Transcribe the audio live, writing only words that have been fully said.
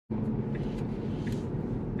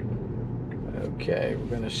Okay, we're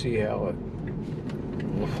going to see how it...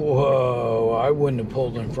 Whoa, I wouldn't have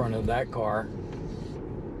pulled in front of that car.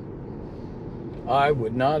 I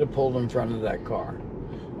would not have pulled in front of that car.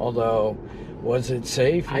 Although, was it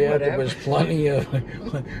safe? Yeah, there was plenty of...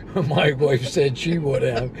 My wife said she would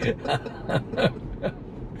have.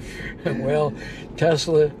 Well,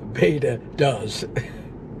 Tesla Beta does.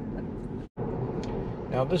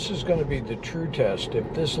 Now this is going to be the true test.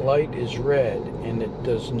 If this light is red and it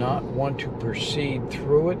does not want to proceed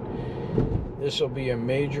through it, this will be a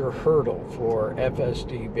major hurdle for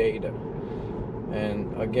FSD Beta.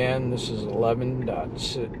 And again, this is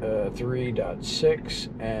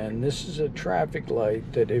 11.3.6, and this is a traffic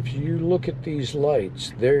light that if you look at these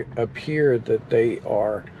lights, they appear that they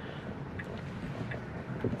are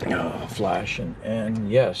flashing.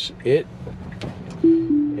 And yes, it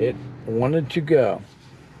wanted to go.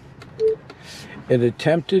 It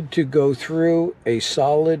attempted to go through a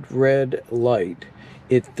solid red light.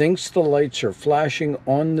 It thinks the lights are flashing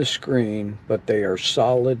on the screen, but they are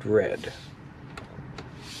solid red.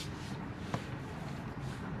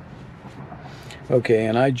 Okay,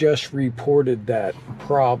 and I just reported that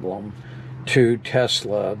problem to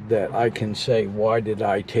Tesla that I can say, why did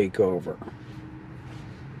I take over?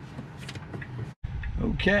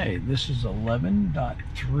 Okay, this is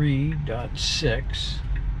 11.3.6,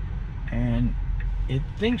 and it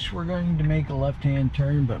thinks we're going to make a left-hand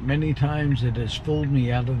turn, but many times it has fooled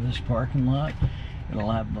me out of this parking lot.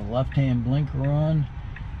 It'll have the left-hand blinker on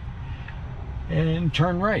and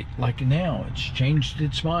turn right. Like now, it's changed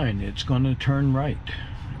its mind. It's going to turn right,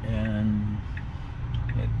 and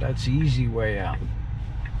that's the easy way out.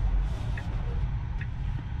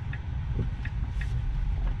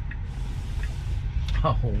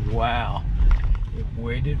 Oh wow, it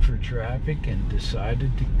waited for traffic and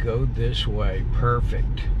decided to go this way.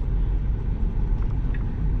 Perfect.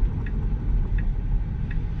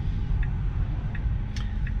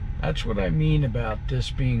 That's what I mean about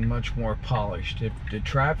this being much more polished. If the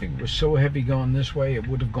traffic was so heavy going this way, it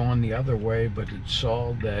would have gone the other way, but it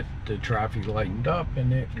saw that the traffic lightened up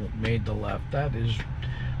and it made the left. That is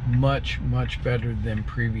much, much better than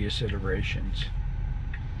previous iterations.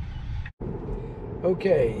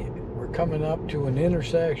 Okay, we're coming up to an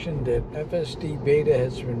intersection that FSD Beta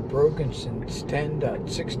has been broken since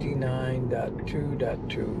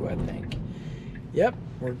 10.69.2.2, I think. Yep,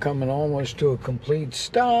 we're coming almost to a complete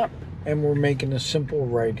stop, and we're making a simple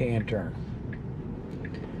right-hand turn.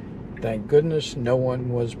 Thank goodness no one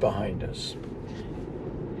was behind us.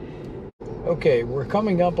 Okay, we're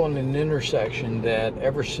coming up on an intersection that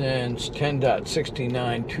ever since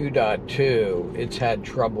 10.69.2.2, it's had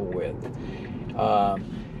trouble with.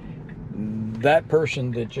 That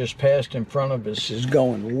person that just passed in front of us was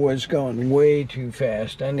going way too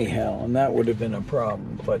fast anyhow, and that would have been a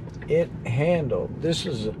problem. But it handled, this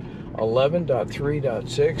is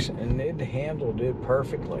 11.3.6, and it handled it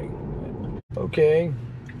perfectly. Okay,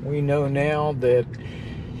 we know now that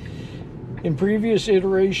in previous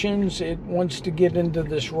iterations it wants to get into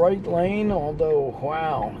this right lane, although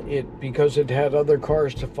wow, because it had other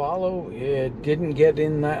cars to follow, it didn't get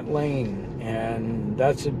in that lane, and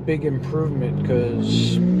that's a big improvement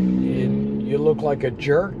because you look like a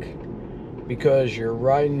jerk because you're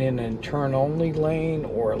riding in a turn only lane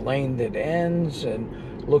or a lane that ends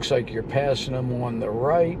and looks like you're passing them on the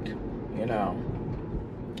right. You know,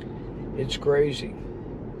 it's crazy.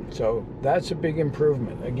 So that's a big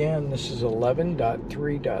improvement. Again, this is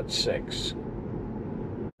 11.3.6.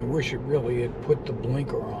 I wish it really had put the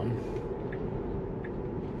blinker on.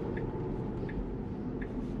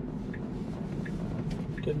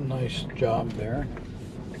 Did a nice job there.